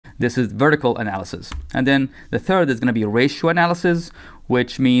This is vertical analysis. And then the third is going to be ratio analysis,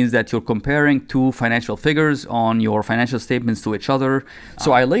 which means that you're comparing two financial figures on your financial statements to each other.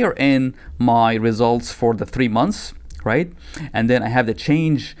 So I layer in my results for the 3 months, right? And then I have the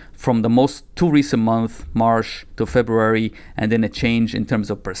change from the most two recent month, March to February, and then a change in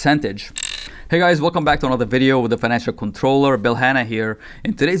terms of percentage. Hey guys, welcome back to another video with the Financial Controller, Bill Hanna here.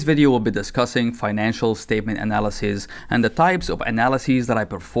 In today's video, we'll be discussing financial statement analysis and the types of analyses that I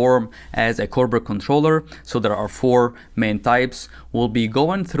perform as a corporate controller. So there are 4 main types. We'll be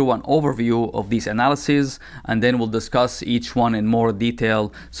going through an overview of these analyses, and then we'll discuss each one in more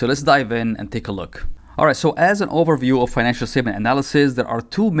detail. So let's dive in and take a look. All right, so as an overview of financial statement analysis, there are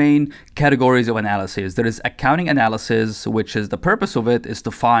 2 main categories of analysis. There is accounting analysis, which is the purpose of it is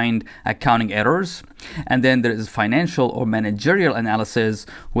to find accounting errors. And then there is financial or managerial analysis,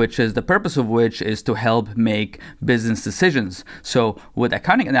 which is the purpose of which is to help make business decisions. So with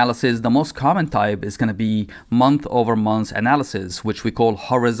accounting analysis, the most common type is going to be month-over-month analysis, which we call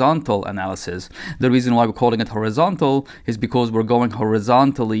horizontal analysis. The reason why we're calling it horizontal is because we're going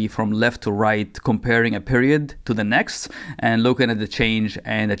horizontally from left to right, comparing a period to the next and looking at the change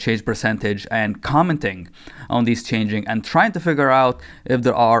and the change percentage and commenting on these changing and trying to figure out if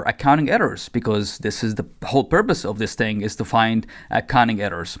there are accounting errors, because this is the whole purpose of this thing, is to find accounting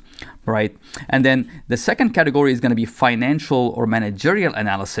errors, right? And then the second category is going to be financial or managerial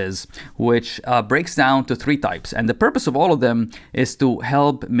analysis, which breaks down to 3 types. And the purpose of all of them is to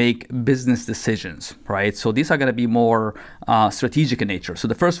help make business decisions, right? So these are going to be more strategic in nature. So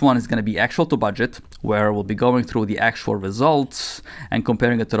the first one is going to be actual to budget, where we'll be going through the actual results and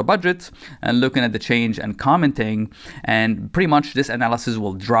comparing it to the budget and looking at the change and commenting. And pretty much this analysis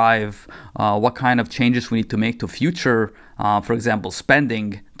will drive what kind of changes we need to make to future, for example,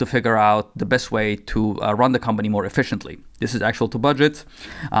 spending, to figure out the best way to run the company more efficiently. This is actual to budget.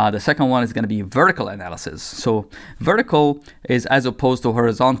 The second one is going to be vertical analysis. So vertical is as opposed to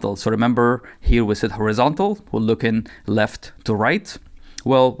horizontal. So remember here we said horizontal, we're looking left to right.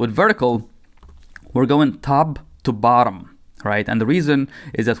 Well, with vertical, we're going top to bottom, right? And the reason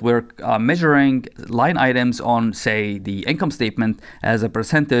is that we're measuring line items on, say, the income statement as a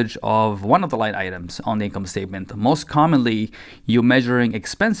percentage of one of the line items on the income statement. Most commonly, you're measuring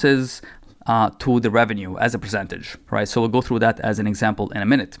expenses to the revenue as a percentage, right? So we'll go through that as an example in a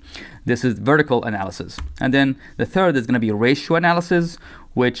minute. This is vertical analysis. And then the third is going to be ratio analysis,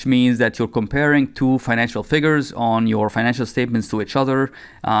 which means that you're comparing two financial figures on your financial statements to each other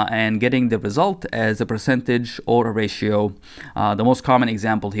and getting the result as a percentage or a ratio. The most common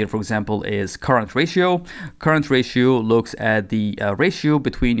example here, for example, is current ratio. Current ratio looks at the ratio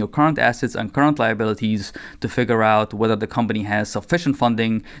between your current assets and current liabilities to figure out whether the company has sufficient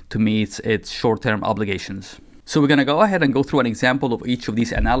funding to meet its short-term obligations. So we're going to go ahead and go through an example of each of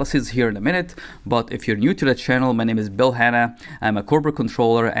these analyses here in a minute. But if you're new to the channel, my name is Bill Hanna. I'm a corporate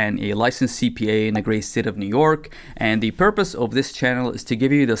controller and a licensed CPA in the great state of New York. And the purpose of this channel is to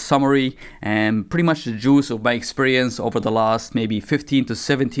give you the summary and pretty much the juice of my experience over the last maybe 15 to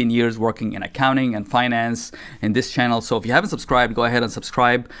 17 years working in accounting and finance in this channel. So if you haven't subscribed, go ahead and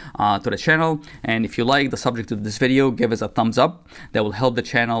subscribe to the channel. And if you like the subject of this video, give us a thumbs up. That will help the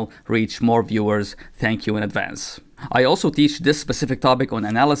channel reach more viewers. Thank you in advance. I also teach this specific topic on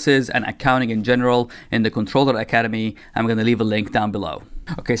analysis and accounting in general in the Controller Academy. I'm going to leave a link down below.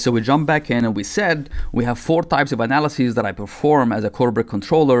 Okay, so we jump back in and we said we have 4 types of analyses that I perform as a corporate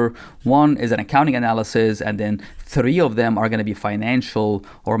controller. One is an accounting analysis, and then 3 of them are going to be financial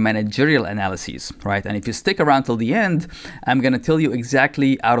or managerial analyses, right? And if you stick around till the end, I'm going to tell you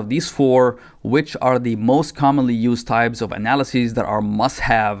exactly out of these 4 which are the most commonly used types of analyses that are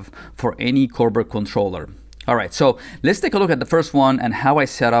must-have for any corporate controller. All right, so let's take a look at the first one and how I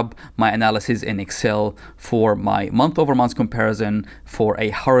set up my analysis in Excel for my month-over-month comparison for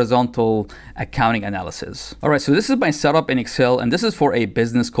a horizontal accounting analysis. All right, so this is my setup in Excel, and this is for a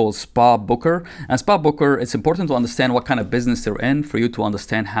business called Spa Booker. And Spa Booker, it's important to understand what kind of business they're in for you to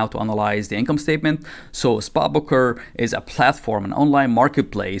understand how to analyze the income statement. So Spa Booker is a platform, an online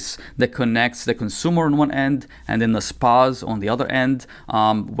marketplace that connects the consumer on one end and then the spas on the other end,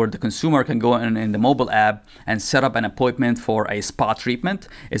 where the consumer can go in the mobile app and set up an appointment for a spa treatment.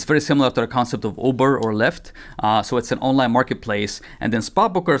 It's very similar to the concept of Uber or Lyft. So it's an online marketplace, and then Spa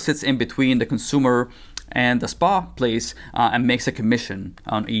Booker sits in between the consumer and the spa place and makes a commission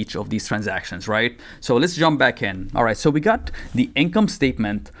on each of these transactions, right? So let's jump back in. All right, so we got the income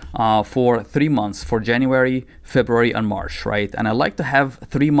statement for 3 months, for January, February, and March, right? And I like to have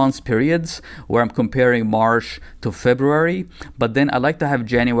 3 months periods where I'm comparing March to February, but then I like to have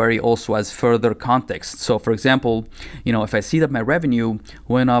January also as further context. So for example, if I see that my revenue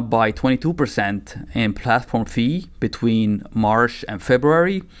went up by 22% in platform fee between March and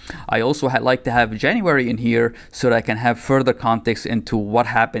February, I also like to have January in here so that I can have further context into what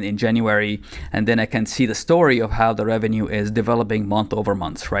happened in January, and then I can see the story of how the revenue is developing month over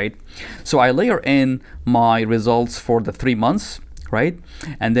month, right? So I layer in my results for the 3 months, right?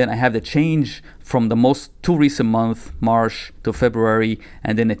 And then I have the change from the most 2 recent months, March to February,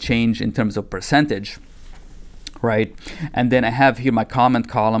 and then a change in terms of percentage, right? And then I have here my comment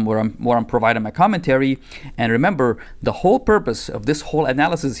column where I'm providing my commentary. And remember, the whole purpose of this whole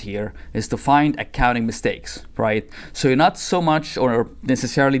analysis here is to find accounting mistakes, right? So you're not so much or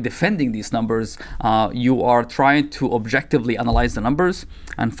necessarily defending these numbers. You are trying to objectively analyze the numbers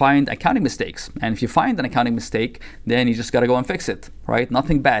and find accounting mistakes. And if you find an accounting mistake, then you just got to go and fix it, right?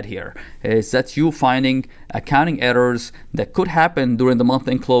 Nothing bad here. It's that you finding accounting errors that could happen during the month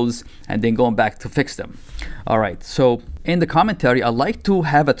end close and then going back to fix them. All right, so in the commentary, I like to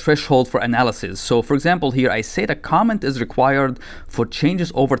have a threshold for analysis. So for example, here I say the comment is required for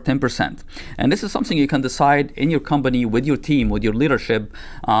changes over 10%. And this is something you can decide in your company, with your team, with your leadership.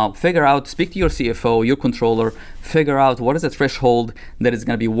 Figure out, speak to your CFO, your controller, figure out what is the threshold that is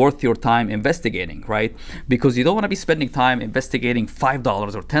going to be worth your time investigating, right? Because you don't want to be spending time investigating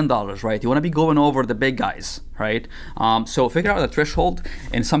 $5 or $10, right? You want to be going over the big guys, right? So figure out the threshold.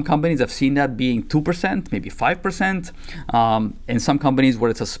 In some companies, I've seen that being 2%, maybe 5%. In some companies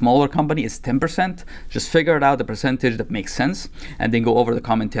where it's a smaller company, it's 10%. Just figure it out, the percentage that makes sense, and then go over the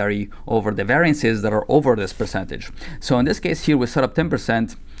commentary over the variances that are over this percentage. So in this case here, we set up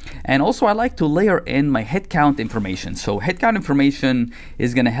 10%. And also I like to layer in my headcount information. So headcount information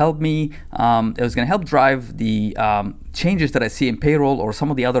is going to help me, it's going to help drive the changes that I see in payroll or some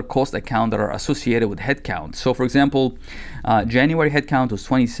of the other cost accounts that are associated with headcount. So for example, January headcount was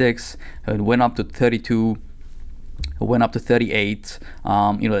 26, it went up to 32, it went up to 38.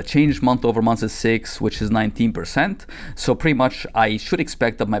 The change month over month is 6, which is 19%. So pretty much I should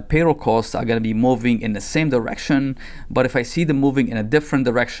expect that my payroll costs are going to be moving in the same direction. But if I see them moving in a different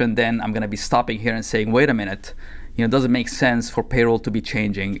direction, then I'm going to be stopping here and saying, wait a minute, it doesn't make sense for payroll to be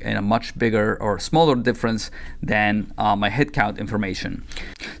changing in a much bigger or smaller difference than my headcount information.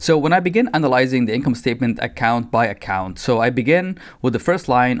 So when I begin analyzing the income statement account by account, so I begin with the first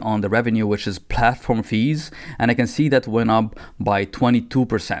line on the revenue, which is platform fees, and I can see that went up by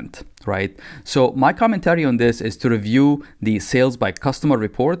 22%. Right. So my commentary on this is to review the sales by customer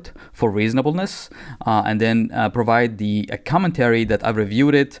report for reasonableness, and then provide the commentary that I've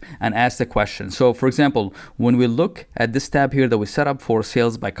reviewed it and ask the question. So for example, when we look at this tab here that we set up for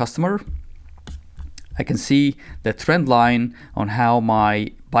sales by customer, I can see the trend line on how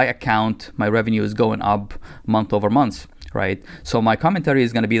by account, my revenue is going up month over month. Right. So my commentary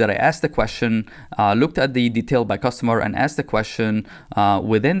is going to be that I asked the question, looked at the detail by customer and asked the question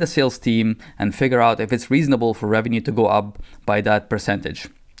within the sales team and figure out if it's reasonable for revenue to go up by that percentage.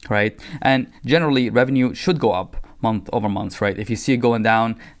 Right. And generally revenue should go up month over month, right? If you see it going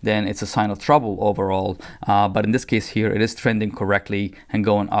down, then it's a sign of trouble overall. But in this case here, it is trending correctly and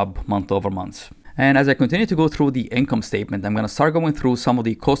going up month over month. And as I continue to go through the income statement, I'm going to start going through some of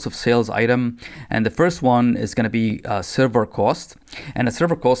the cost of sales item. And the first one is going to be server cost. And the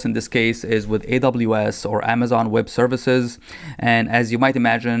server cost in this case is with AWS or Amazon Web Services. And as you might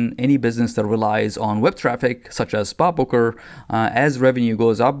imagine, any business that relies on web traffic, such as Spot Booker, as revenue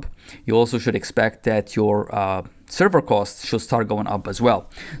goes up, you also should expect that your server costs should start going up as well.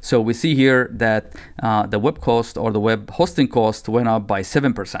 So we see here that the web cost or the web hosting cost went up by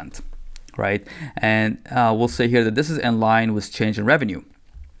 7%. Right, and we'll say here that this is in line with change in revenue.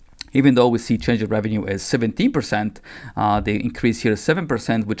 Even though we see change in revenue is 17%, the increase here is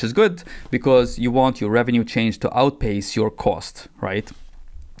 7%, which is good because you want your revenue change to outpace your cost, right?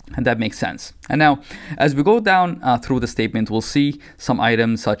 And that makes sense. And now, as we go down through the statement, we'll see some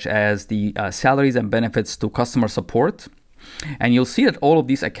items such as the salaries and benefits to customer support. And you'll see that all of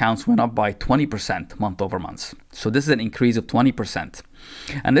these accounts went up by 20% month over month. So this is an increase of 20%.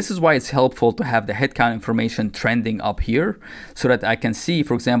 And this is why it's helpful to have the headcount information trending up here so that I can see,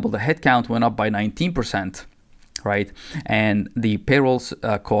 for example, the headcount went up by 19%, right? And the payroll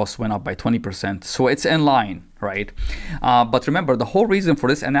costs went up by 20%. So it's in line, right? But remember, the whole reason for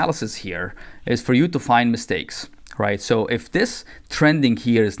this analysis here is for you to find mistakes. right? So if this trending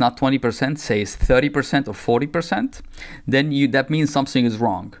here is not 20%, say it's 30% or 40%, then that means something is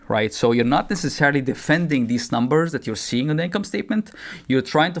wrong, right? So you're not necessarily defending these numbers that you're seeing on the income statement. You're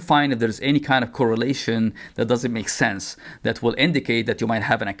trying to find if there's any kind of correlation that doesn't make sense, that will indicate that you might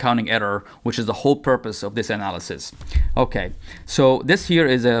have an accounting error, which is the whole purpose of this analysis. Okay, so this here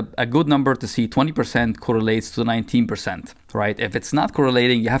is a good number to see. 20% correlates to 19%. Right? If it's not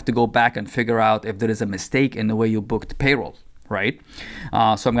correlating, you have to go back and figure out if there is a mistake in the way you booked payroll, right?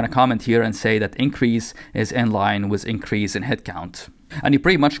 So I'm going to comment here and say that increase is in line with increase in headcount. And you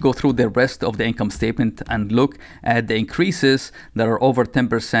pretty much go through the rest of the income statement and look at the increases that are over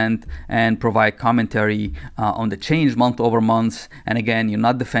 10% and provide commentary on the change month over month. And again, you're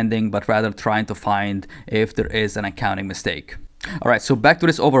not defending, but rather trying to find if there is an accounting mistake. All right, so back to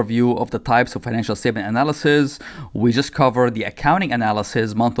this overview of the types of financial statement analysis. We just covered the accounting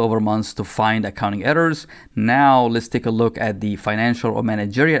analysis month over month to find accounting errors. Now let's take a look at the financial or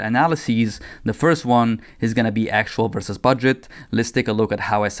managerial analyses. The first one is going to be actual versus budget. Let's take a look at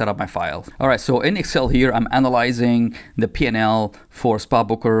how I set up my file. All right, so in Excel here, I'm analyzing the P&L for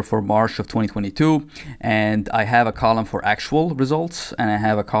SpotBooker for March of 2022. And I have a column for actual results and I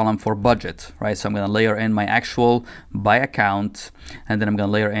have a column for budget, right? So I'm going to layer in my actual by account, and then I'm going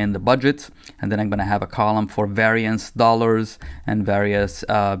to layer in the budget, and then I'm going to have a column for variance dollars and various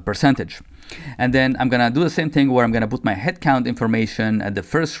percentage. And then I'm going to do the same thing where I'm going to put my headcount information at the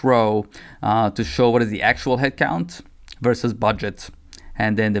first row to show what is the actual headcount versus budget.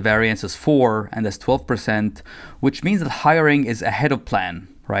 And then the variance is 4, and that's 12%, which means that hiring is ahead of plan,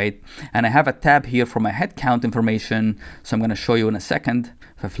 right? And I have a tab here for my headcount information, so I'm going to show you in a second.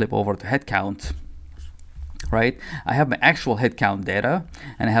 If I flip over to headcount, right? I have my actual headcount data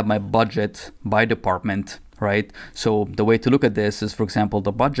and I have my budget by department, right? So the way to look at this is, for example,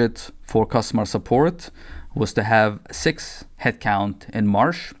 the budget for customer support was to have 6 headcount in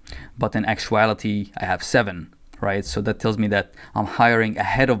March, but in actuality, I have 7, right? So that tells me that I'm hiring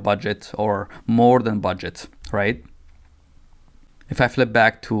ahead of budget or more than budget, right? If I flip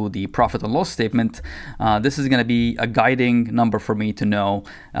back to the profit and loss statement, this is going to be a guiding number for me to know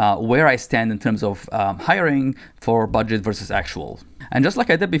where I stand in terms of hiring for budget versus actual. And just like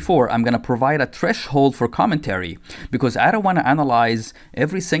I did before, I'm going to provide a threshold for commentary because I don't want to analyze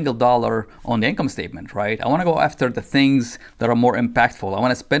every single dollar on the income statement, right? I want to go after the things that are more impactful. I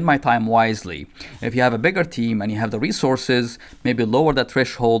want to spend my time wisely. If you have a bigger team and you have the resources, maybe lower that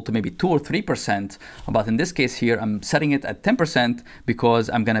threshold to maybe 2 or 3%. But in this case here, I'm setting it at 10% because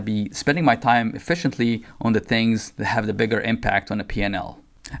I'm going to be spending my time efficiently on the things that have the bigger impact on the P&L.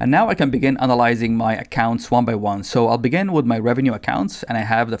 And now I can begin analyzing my accounts one by one. So I'll begin with my revenue accounts, and I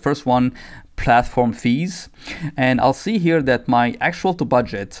have the first one, platform fees. And I'll see here that my actual to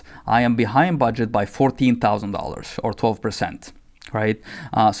budget, I am behind budget by $14,000 or 12%. Right?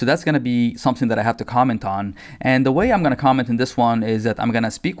 So that's going to be something that I have to comment on. And the way I'm going to comment in this one is that I'm going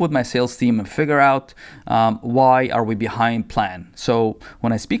to speak with my sales team and figure out why are we behind plan. So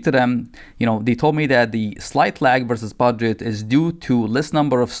when I speak to them, they told me that the slight lag versus budget is due to less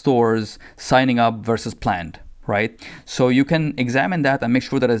number of stores signing up versus planned. Right? So you can examine that and make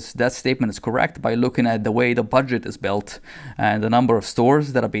sure that that statement is correct by looking at the way the budget is built and the number of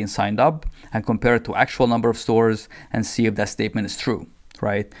stores that are being signed up and compare it to actual number of stores and see if that statement is true.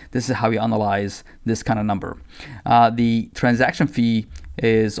 Right? This is how you analyze this kind of number. The transaction fee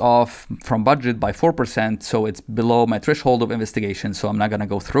is off from budget by 4%, so it's below my threshold of investigation, so I'm not going to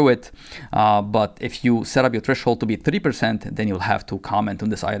go through it. But if you set up your threshold to be 3%, then you'll have to comment on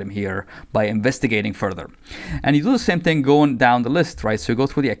this item here by investigating further. And you do the same thing going down the list, right? So you go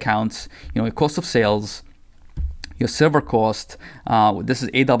through the accounts, your cost of sales, your server cost, this is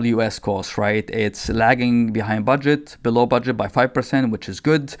AWS cost, right? It's lagging behind budget, below budget by 5%, which is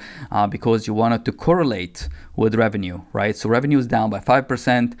good because you want it to correlate with revenue, right? So revenue is down by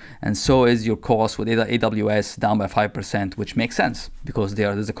 5%, and so is your cost with AWS down by 5%, which makes sense because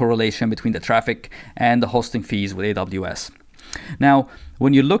there's a correlation between the traffic and the hosting fees with AWS. Now,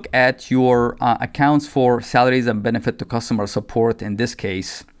 when you look at your accounts for salaries and benefit to customer support in this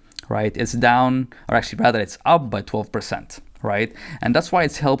case, right, it's down, or actually rather it's up by 12%, right? And that's why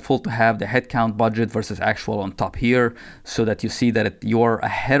it's helpful to have the headcount budget versus actual on top here so that you see that you're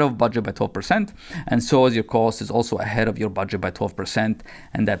ahead of budget by 12%, and so is your cost is also ahead of your budget by 12%,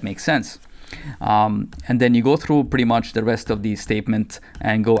 and that makes sense. And then you go through pretty much the rest of the statement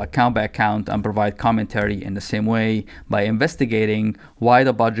and go account by account and provide commentary in the same way by investigating why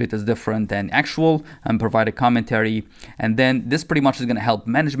the budget is different than actual and provide a commentary. And then this pretty much is going to help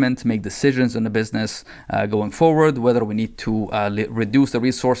management make decisions in the business going forward, whether we need to reduce the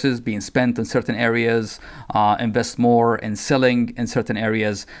resources being spent in certain areas, invest more in selling in certain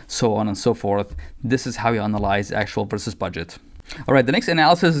areas, so on and so forth. This is how you analyze actual versus budget. All right, the next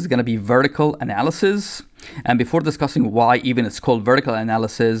analysis is going to be vertical analysis. And before discussing why even it's called vertical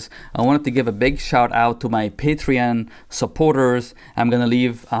analysis, I wanted to give a big shout out to my Patreon supporters. I'm going to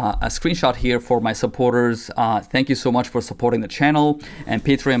leave a screenshot here for my supporters. Thank you so much for supporting the channel. And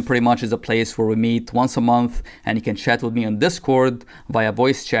Patreon pretty much is a place where we meet once a month and you can chat with me on Discord via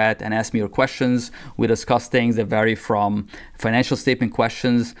voice chat and ask me your questions. We discuss things that vary from financial statement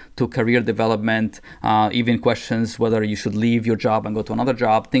questions to career development, even questions whether you should leave your job and go to another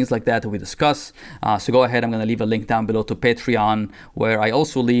job, things like that we discuss. So go ahead. I'm going to leave a link down below to Patreon, where I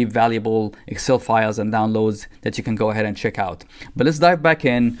also leave valuable Excel files and downloads that you can go ahead and check out. But let's dive back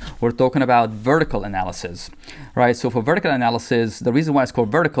in. We're talking about vertical analysis, right? So for vertical analysis, the reason why it's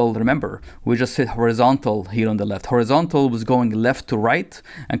called vertical, remember, we just said horizontal here on the left. Horizontal was going left to right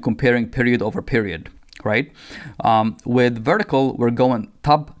and comparing period over period, right? With vertical, we're going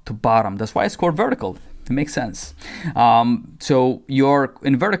top to bottom. That's why it's called vertical. It makes sense. So you're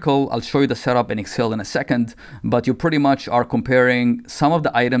in vertical, I'll show you the setup in Excel in a second, but you pretty much are comparing some of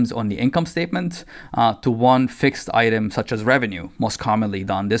the items on the income statement to one fixed item such as revenue, most commonly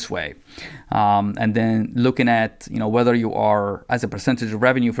done this way. And then looking at, whether you are, as a percentage of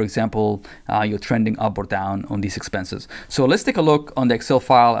revenue, for example, you're trending up or down on these expenses. So let's take a look on the Excel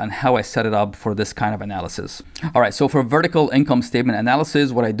file and how I set it up for this kind of analysis. All right, so for vertical income statement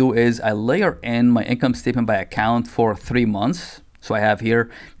analysis, what I do is I layer in my income statement by account for 3 months. So I have here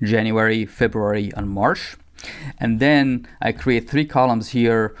January, February, and March. And then I create 3 columns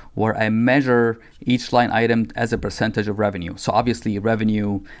here where I measure each line item as a percentage of revenue. So obviously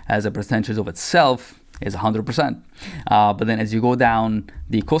revenue as a percentage of itself is 100%. But then as you go down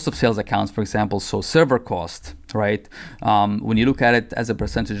the cost of sales accounts, for example, so server cost, right? When you look at it as a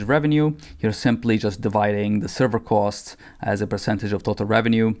percentage of revenue, you're simply just dividing the server cost as a percentage of total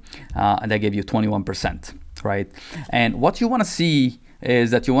revenue, and that gave you 21%, right? And what you want to see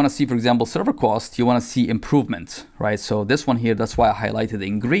is that you want to see, for example, server cost, you want to see improvement, right? So this one here, that's why I highlighted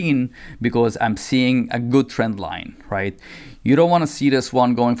in green, because I'm seeing a good trend line, right? You don't want to see this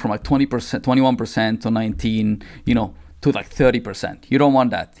one going from like 20%, 21% to 19, to like 30%. You don't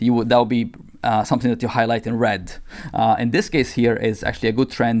want that. That would be something that you highlight in red. In this case here is actually a good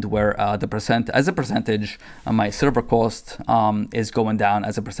trend where as a percentage, my server cost is going down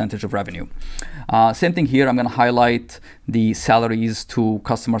as a percentage of revenue. Same thing here, I'm going to highlight the salaries to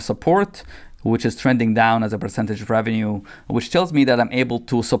customer support, which is trending down as a percentage of revenue, which tells me that I'm able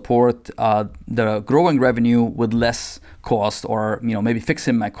to support the growing revenue with less cost, or maybe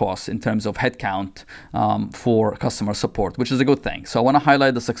fixing my costs in terms of headcount for customer support, which is a good thing. So I want to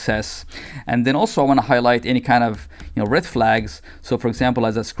highlight the success, and then also I want to highlight any kind of red flags. So for example,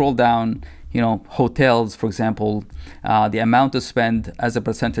 as I scroll down, hotels, for example, the amount to spend as a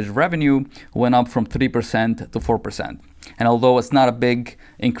percentage of revenue went up from 3% to 4%. And although it's not a big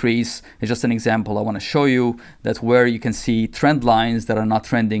increase, it's just an example. I want to show you that where you can see trend lines that are not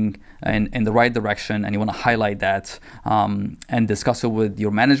trending in the right direction, and you want to highlight that and discuss it with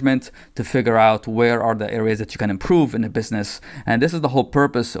your management to figure out where are the areas that you can improve in the business. And this is the whole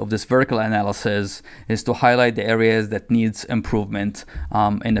purpose of this vertical analysis, is to highlight the areas that needs improvement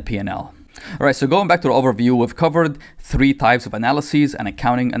in the P&L. All right, so going back to the overview, we've covered 3 types of analyses: an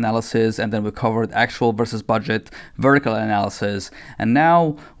accounting analysis, and then we covered actual versus budget, vertical analysis, and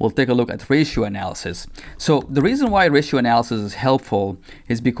now we'll take a look at ratio analysis. So the reason why ratio analysis is helpful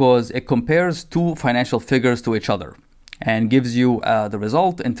is because it compares 2 financial figures to each other and gives you the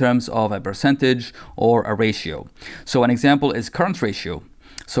result in terms of a percentage or a ratio. So an example is current ratio.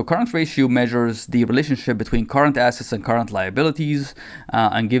 So current ratio measures the relationship between current assets and current liabilities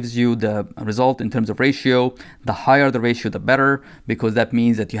and gives you the result in terms of ratio. The higher the ratio, the better, because that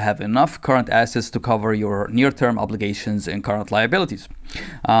means that you have enough current assets to cover your near-term obligations and current liabilities.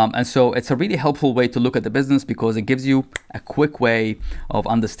 And so it's a really helpful way to look at the business, because it gives you a quick way of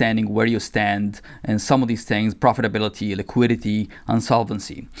understanding where you stand in some of these things: profitability, liquidity, and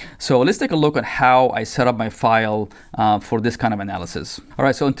solvency. So let's take a look at how I set up my file for this kind of analysis. All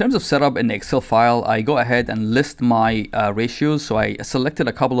right, so So in terms of setup in the Excel file, I go ahead and list my ratios. So I selected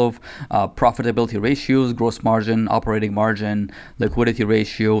a couple of profitability ratios, gross margin, operating margin, liquidity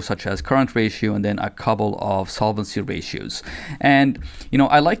ratio, such as current ratio, and then a couple of solvency ratios. And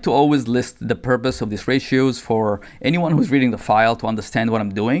I like to always list the purpose of these ratios for anyone who's reading the file to understand what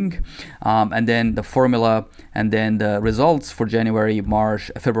I'm doing, and then the formula, and then the results for January, March,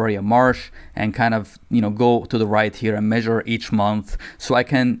 February, and March, and kind of go to the right here and measure each month so I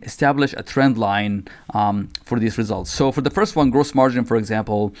can establish a trend line for these results. So for the first one, gross margin, for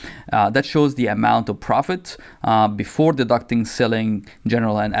example, that shows the amount of profit before deducting selling,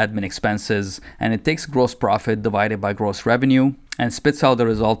 general, and admin expenses, and it takes gross profit divided by gross revenue and spits out the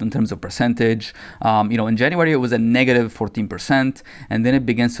result in terms of percentage. In January, it was a negative 14%, and then it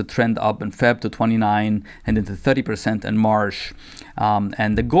begins to trend up in Feb to 29%, and then to 30% in March.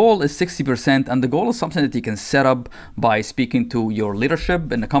 And the goal is 60%, and the goal is something that you can set up by speaking to your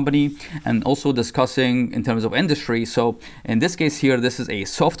leadership in the company and also discussing in terms of industry. So in this case here, this is a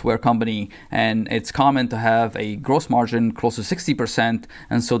software company, and it's common to have a gross margin close to 60%,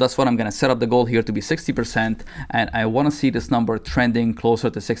 and so that's what I'm going to set up the goal here to be 60%, and I want to see this number trending closer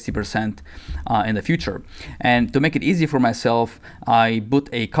to 60% in the future. And to make it easy for myself, I put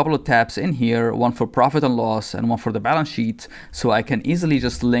a couple of tabs in here, one for profit and loss and one for the balance sheet, so I can easily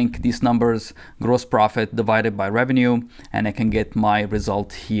just link these numbers, gross profit divided by revenue, and I can get my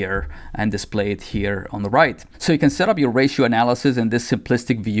result here and display it here on the right. So you can set up your ratio analysis in this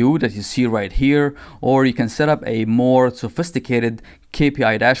simplistic view that you see right here, or you can set up a more sophisticated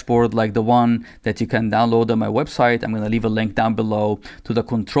KPI dashboard like the one that you can download on my website. I'm going to leave a link down below to the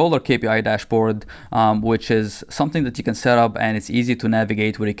Controller KPI dashboard, which is something that you can set up, and it's easy to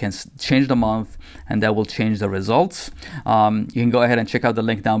navigate, where you can change the month and that will change the results. You can go ahead and check out the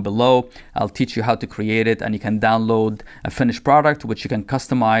link down below. I'll teach you how to create it, and you can download a finished product which you can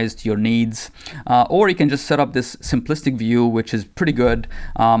customize to your needs, or you can just set up this simplistic view, which is pretty good.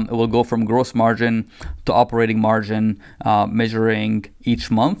 It will go from gross margin to operating margin, measuring each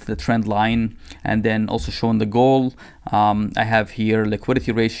month the trend line, and then also showing the goal. I have here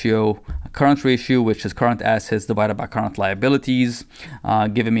liquidity ratio, current ratio, which is current assets divided by current liabilities,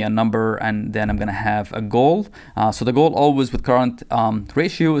 giving me a number, and then I'm going to have a goal. So the goal always with current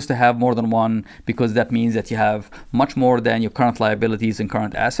ratio is to have more than one, because that means that you have much more than your current liabilities and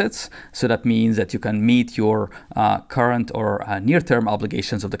current assets. So that means that you can meet your current or near-term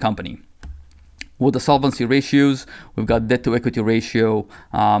obligations of the company. With the solvency ratios, we've got debt to equity ratio,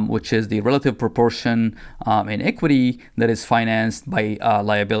 which is the relative proportion in equity that is financed by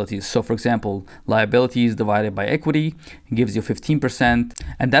liabilities. So for example, liabilities divided by equity gives you 15%.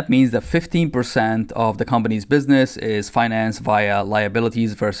 And that means that 15% of the company's business is financed via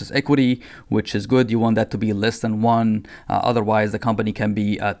liabilities versus equity, which is good. You want that to be less than 1. Otherwise, the company can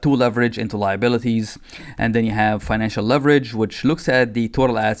be too leveraged into liabilities. And then you have financial leverage, which looks at the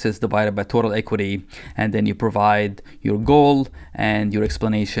total assets divided by total equity, and then you provide your goal and your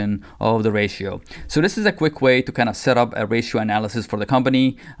explanation of the ratio. So this is a quick way to kind of set up a ratio analysis for the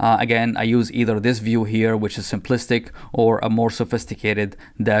company. Again, I use either this view here, which is simplistic, or a more sophisticated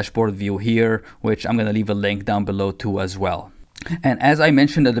dashboard view here, which I'm going to leave a link down below too as well. And as I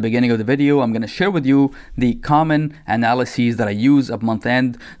mentioned at the beginning of the video, I'm going to share with you the common analyses that I use at month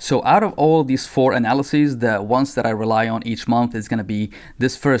end. So out of all these 4 analyses, the ones that I rely on each month is going to be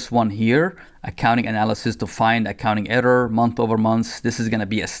this first one here, accounting analysis to find accounting error month over month. This is going to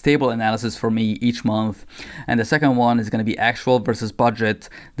be a stable analysis for me each month. And the second one is going to be actual versus budget.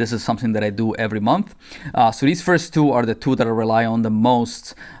 This is something that I do every month. So these first 2 are the 2 that I rely on the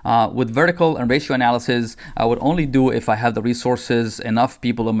most. With vertical and ratio analysis, I would only do if I have the resources, enough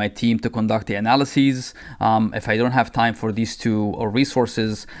people on my team to conduct the analyses. If I don't have time for these 2 or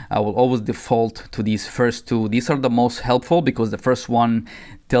resources, I will always default to these first 2. These are the most helpful because the first one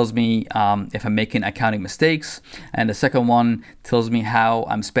tells me if I'm making accounting mistakes, and the second one tells me how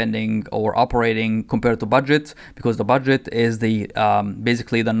I'm spending or operating compared to budget, because the budget is the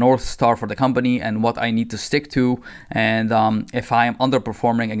basically the North Star for the company and what I need to stick to. And if I'm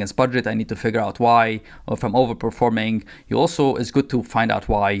underperforming against budget, I need to figure out why. Or if I'm overperforming, it's good to find out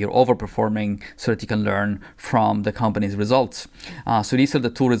why you're overperforming so that you can learn from the company's results. So these are the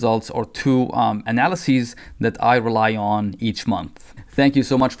 2 results or 2 analyses that I rely on each month. Thank you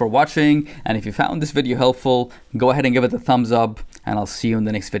so much for watching, and if you found this video helpful, go ahead and give it a thumbs up, and I'll see you in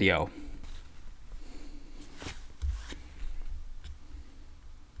the next video.